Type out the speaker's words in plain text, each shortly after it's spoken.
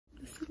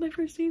my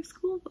first day of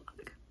school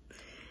vlog.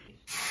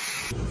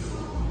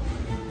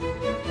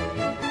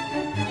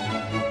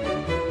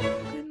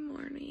 Good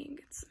morning.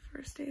 It's the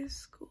first day of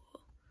school.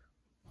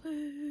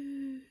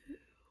 Woo.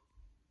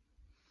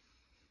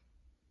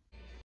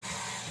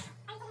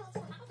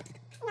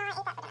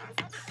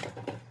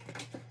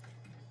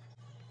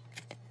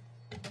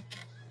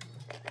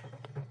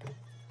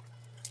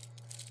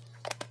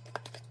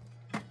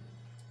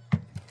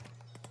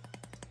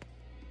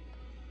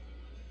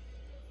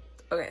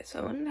 Okay, so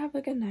I wanted to have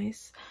like a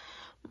nice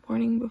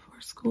morning before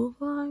school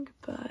vlog,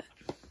 but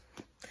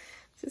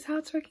this is how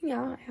it's working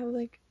out. I have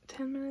like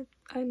 10 minutes.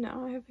 I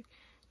know I have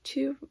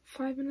like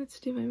 5 minutes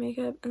to do my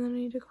makeup, and then I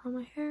need to curl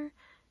my hair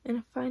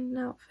and find an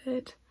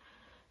outfit.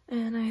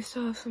 And I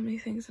still have so many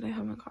things that I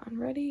haven't gotten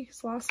ready,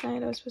 because last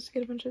night I was supposed to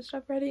get a bunch of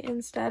stuff ready.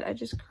 Instead, I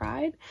just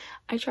cried.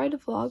 I tried to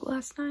vlog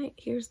last night.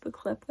 Here's the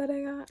clip that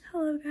I got.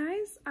 Hello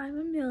guys, I'm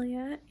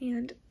Amelia,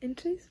 and in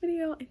today's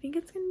video, I think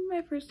it's gonna be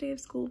my first day of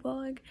school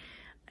vlog.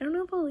 I don't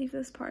know if I'll leave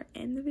this part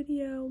in the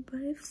video,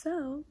 but if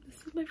so,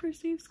 this is my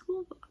first day of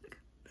school vlog.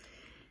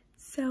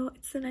 So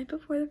it's the night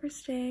before the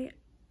first day.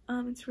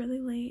 It's really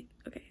late.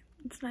 Okay,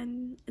 it's like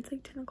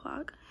 10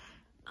 o'clock.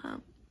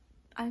 I'm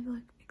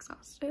like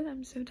exhausted.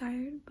 I'm so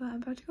tired, but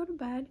I'm about to go to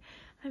bed.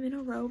 I'm in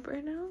a robe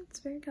right now. It's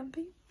very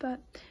comfy,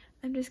 but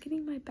I'm just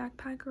getting my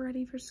backpack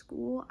ready for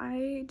school.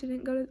 I went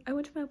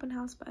to my open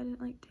house, but I didn't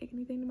like take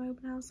anything to my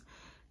open house.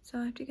 So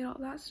I have to get all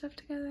that stuff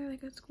together,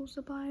 like school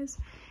supplies.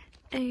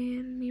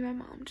 And me and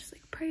my mom just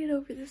like prayed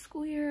over the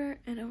school year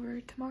and over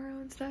tomorrow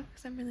and stuff,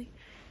 because I'm really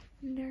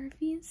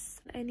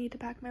nervous. I need to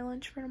pack my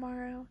lunch for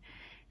tomorrow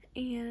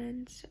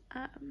and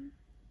to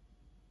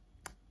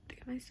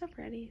get my stuff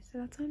ready. So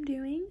that's what I'm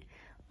doing.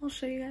 I'll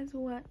show you guys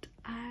what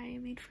I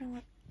made for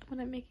lunch, what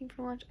I'm making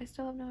for lunch. I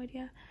still have no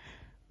idea,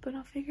 but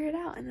I'll figure it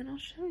out and then I'll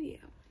show you.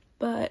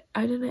 But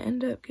I didn't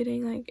end up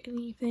getting like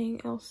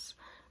anything else.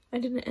 I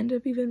didn't end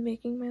up even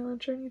making my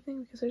lunch or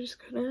anything because I just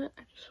couldn't.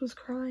 I just was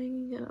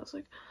crying and I was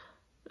like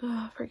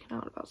freaking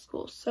out about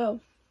school. So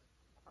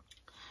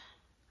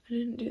I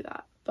didn't do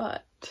that,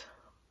 but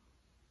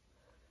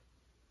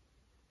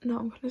no,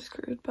 I'm kind of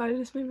screwed, but I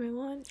just made my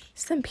lunch.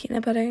 Some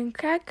peanut butter and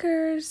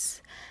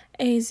crackers,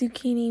 a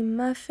zucchini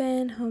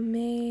muffin,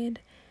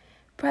 homemade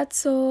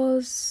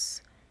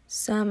pretzels,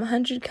 some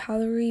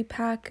 100-calorie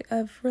pack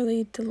of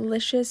really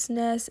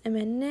deliciousness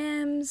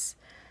M&Ms,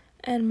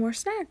 and more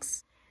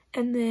snacks.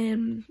 And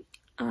then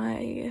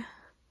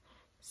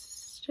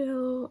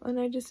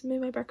I just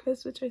made my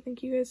breakfast, which I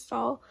think you guys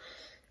saw,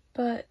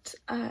 but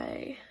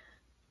like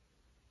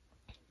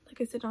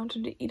I said, I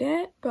wanted to eat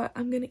it, but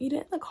I'm gonna eat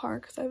it in the car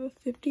because I have a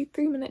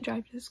 53-minute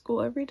drive to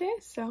school every day,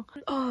 so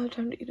I'll have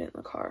time to eat it in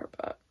the car.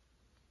 But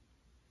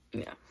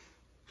yeah,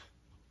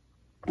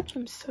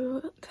 I'm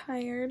so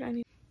tired.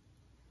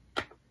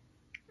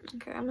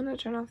 Okay, I'm gonna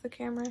turn off the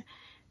camera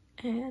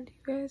and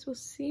you guys will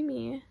see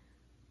me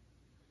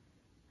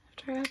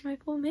after I have my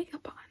full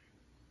makeup on.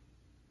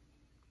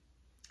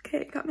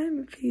 Okay, I got my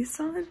face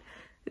on.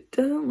 It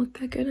doesn't look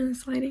that good in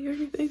this lighting or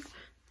anything.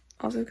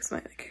 Also because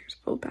my hair's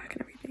pulled back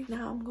and everything.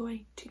 Now I'm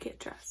going to get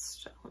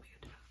dressed. So let me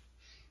get dressed.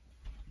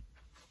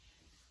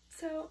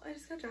 So I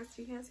just got dressed.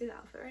 You can't see the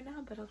outfit right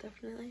now, but I'll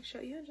definitely show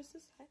you in just a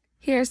sec.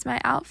 Here's my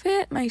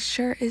outfit. My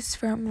shirt is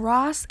from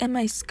Ross and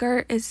my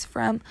skirt is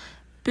from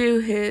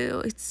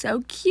Boohoo. It's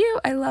so cute.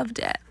 I loved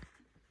it.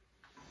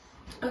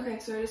 Okay,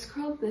 so I just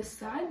curled this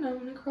side. Now I'm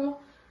gonna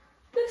curl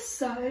this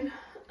side.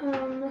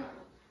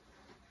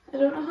 I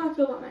don't know how I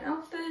feel about my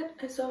outfit.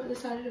 I still haven't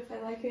decided if I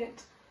like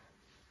it.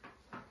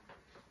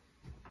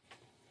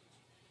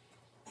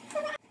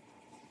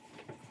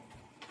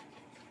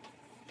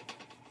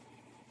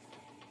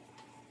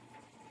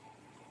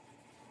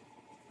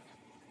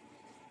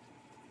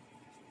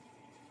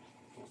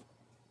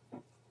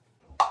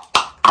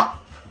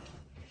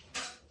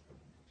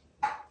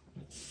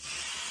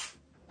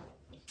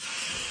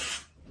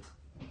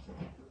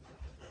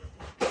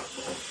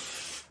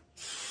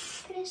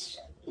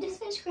 You just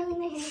finished curling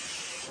my hair.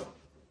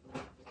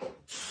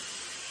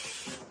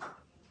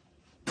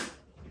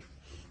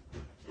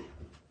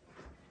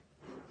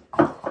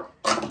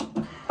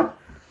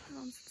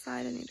 Mom's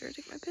inside. I need her to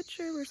take my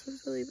picture. We're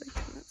supposed to leave like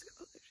 10 minutes ago.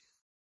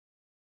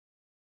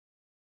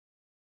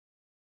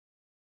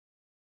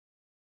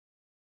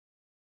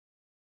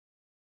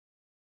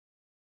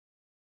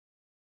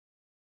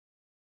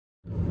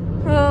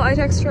 Well, I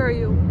text her, are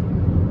you?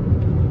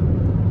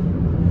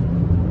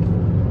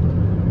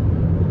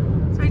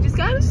 So I just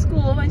got out of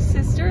school. My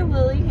sister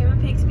Lily came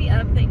and picked me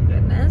up, thank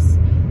goodness.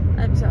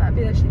 I'm so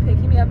happy that she's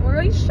picking me up. We're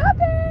going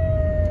shopping!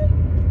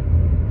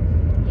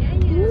 Yeah.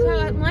 So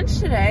at lunch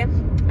today,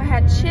 I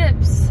had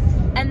chips,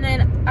 and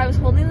then I was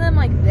holding them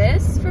like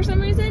this for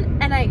some reason,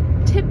 and I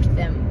tipped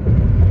them,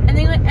 and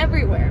they went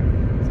everywhere.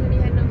 So then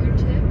you had no more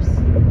chips?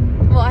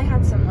 Well, I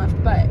had some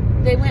left, but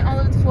they went all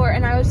over the floor,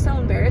 and I was so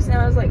embarrassed, and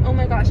I was like, oh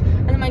my gosh.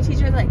 And then my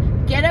teacher was like,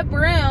 get a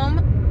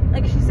broom.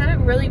 Like, she said it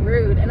really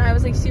rude, and I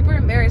was like super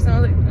embarrassed, and I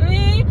was like,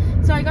 eh.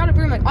 So I got a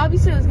broom. Like,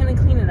 obviously I was gonna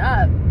clean it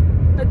up,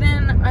 but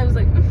then I was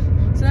like,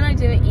 so then I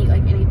didn't eat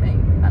like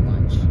anything at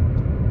lunch.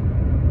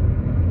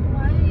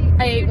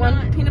 ate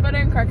one peanut butter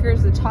and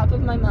crackers, the top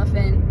of my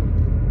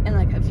muffin, and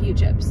like a few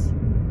chips.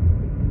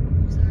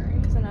 Sorry.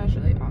 Because then I was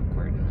really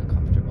awkward and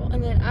uncomfortable.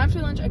 And then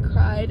after lunch, I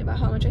cried about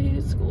how much I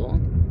hated school.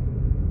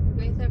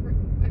 With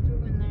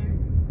everyone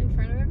there? In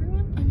front of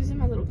everyone? I was in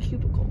my little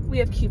cubicle. We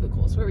have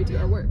cubicles where we do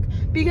our work.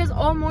 Because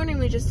all morning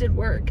we just did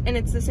work, and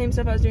it's the same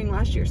stuff I was doing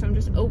last year, so I'm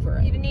just over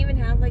it. You didn't even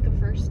have like a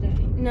first day.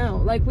 No,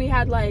 like we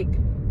had like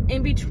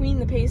in between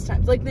the pace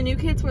times. Like the new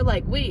kids were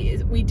like,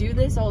 wait, we do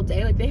this all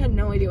day? Like they had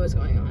no idea what was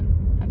going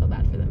on. I feel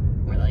bad for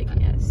them. We're like,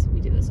 yes, we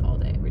do this all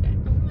day, every day.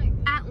 Oh my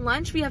God. At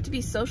lunch, we have to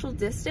be social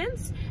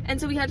distance, and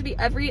so we had to be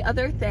every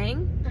other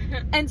thing.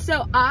 And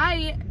so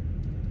I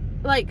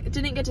like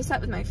didn't get to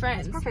sit with my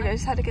friends. Perfect. I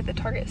just had to get the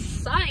Target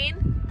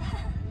sign.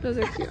 Those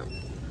are cute.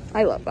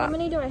 I love that. How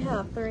many do I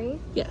have? 3?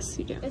 Yes,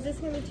 you do. Is this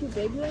gonna be too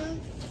big though?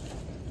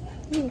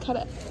 You can cut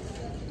it.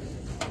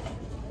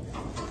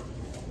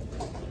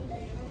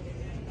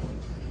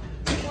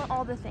 I want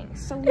all the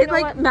things. So It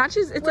like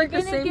matches. It's like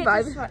the same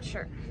vibe. This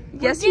sweatshirt.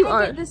 Yes, We're you gonna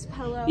are. Get this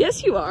pillow.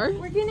 Yes, you are.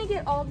 We're gonna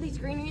get all of these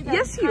greenery. That's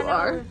Yes, you kind of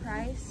are.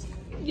 Overpriced.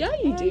 Yeah,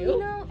 you And, do. You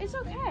know, it's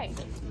okay.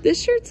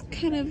 This shirt's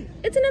kind of.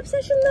 It's an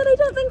obsession that I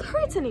don't think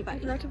hurts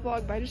anybody. Not to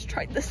vlog, but I just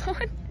tried this on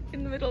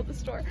in the middle of the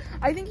store.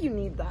 I think you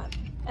need that,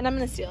 and I'm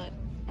gonna steal it.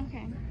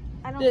 Okay.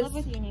 I don't This- live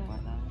with you anymore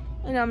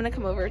though. And I'm gonna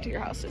come over to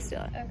your house to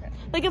steal it. Okay.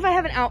 Like if I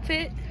have an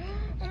outfit.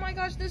 Oh my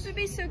gosh, this would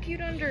be so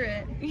cute under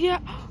it. Yeah.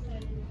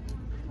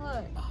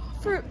 Look.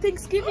 For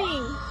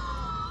Thanksgiving.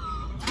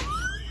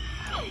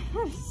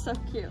 So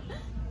cute.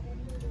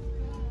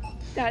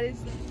 That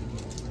is.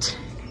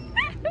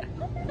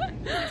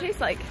 What does it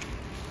taste like?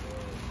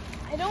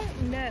 I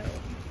don't know.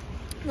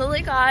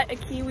 Lily got a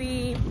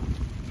kiwi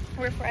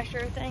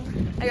refresher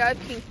thing. I got a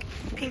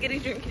pinkity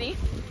drinkity.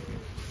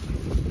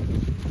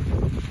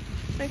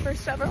 My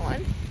first ever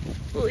one.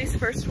 Lily's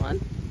first one.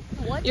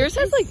 What? Yours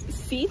has like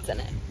seeds in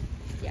it.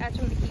 Yeah, it's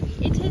from the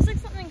kiwi. It tastes like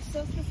something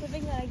so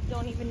specific that I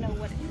don't even know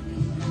what it is.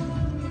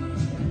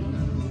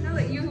 No,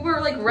 you were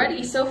like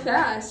ready so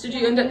fast. Did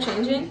you end up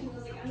changing?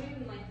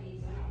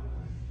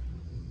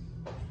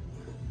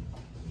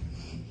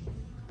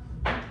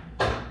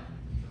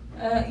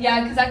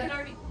 Yeah, because I can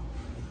already.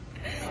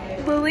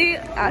 Lily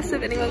asked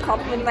if anyone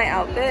complimented my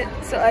outfit,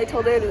 so I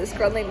told her that this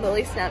girl named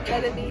Lily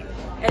Snapchatted me,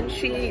 and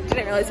she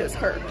didn't realize it was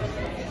her.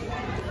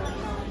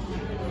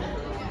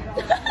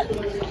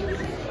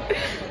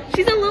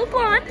 She's a little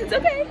blonde, it's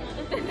okay.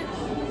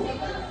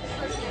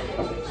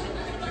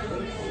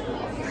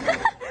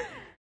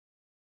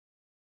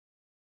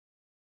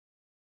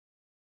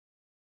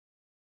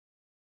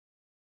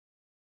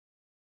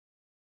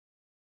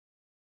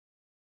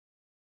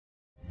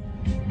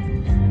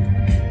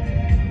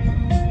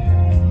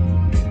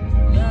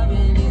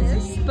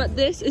 But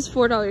this is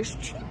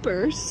 $4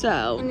 cheaper,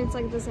 so. And it's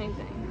like the same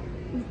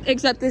thing.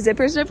 Except the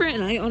zipper's different,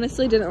 and I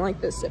honestly didn't like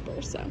this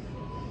zipper, so.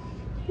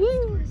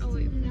 Woo! Oh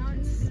wait, now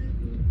it's.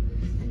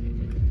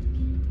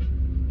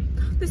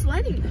 This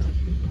lighting though.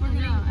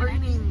 We're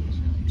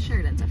getting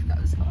Sheridan's, I forgot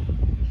what it's called.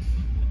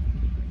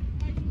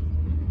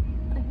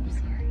 I'm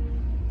sorry.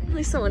 At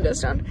least the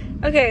window's down.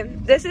 Okay,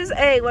 this is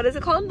a, what is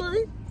it called,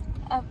 Lily?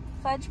 A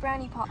fudge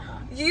brownie pop.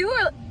 You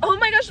are, oh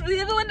my gosh,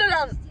 leave the window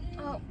down.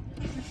 Oh.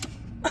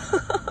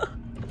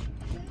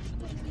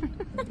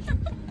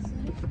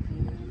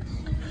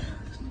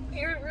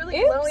 You're really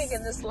Oops. glowing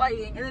in this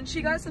lighting, and then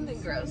she got something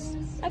gross.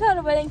 I got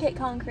a wedding cake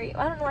concrete.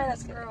 I don't know why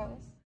that's gross.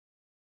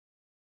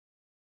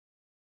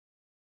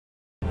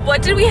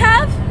 What did we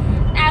have?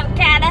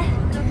 Avocado.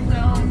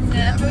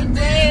 Never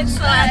danced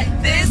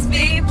like this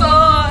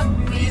before.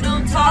 We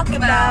don't talk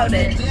about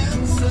it.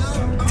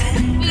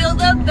 Feel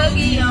the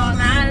boogie all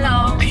night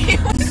long.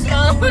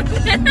 Oh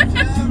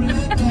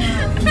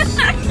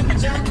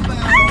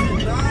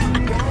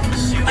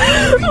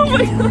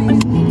my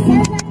god.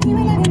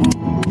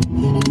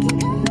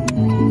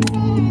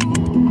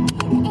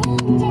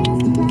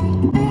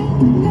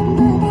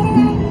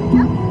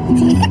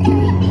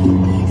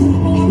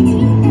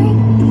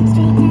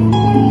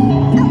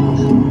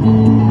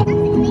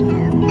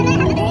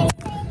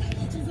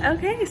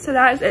 Okay, so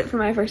that is it for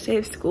my first day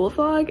of school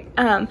vlog.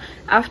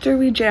 After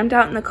we jammed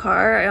out in the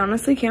car, I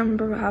honestly can't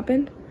remember what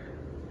happened.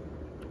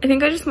 I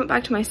think I just went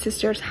back to my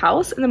sister's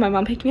house, and then my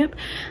mom picked me up.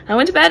 I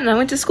went to bed, and I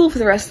went to school for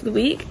the rest of the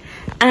week.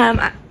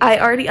 I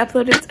already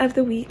uploaded of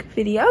the week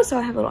video, so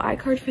I have a little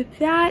iCard for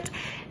that.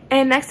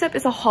 And next up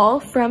is a haul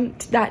from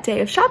that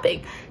day of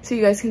shopping, so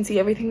you guys can see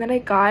everything that I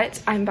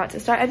got. I'm about to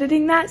start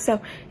editing that, so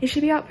it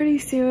should be out pretty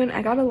soon.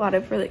 I got a lot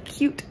of really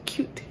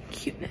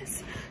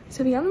cuteness.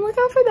 So be on the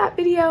lookout for that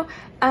video.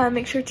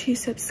 Make sure to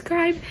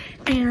subscribe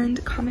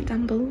and comment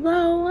down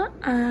below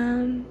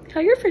how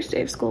your first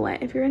day of school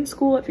went. If you're in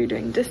school, if you're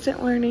doing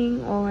distant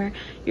learning, or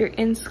you're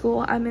in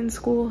school. I'm in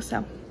school,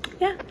 so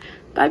yeah.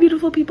 Bye,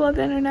 beautiful people of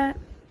the internet.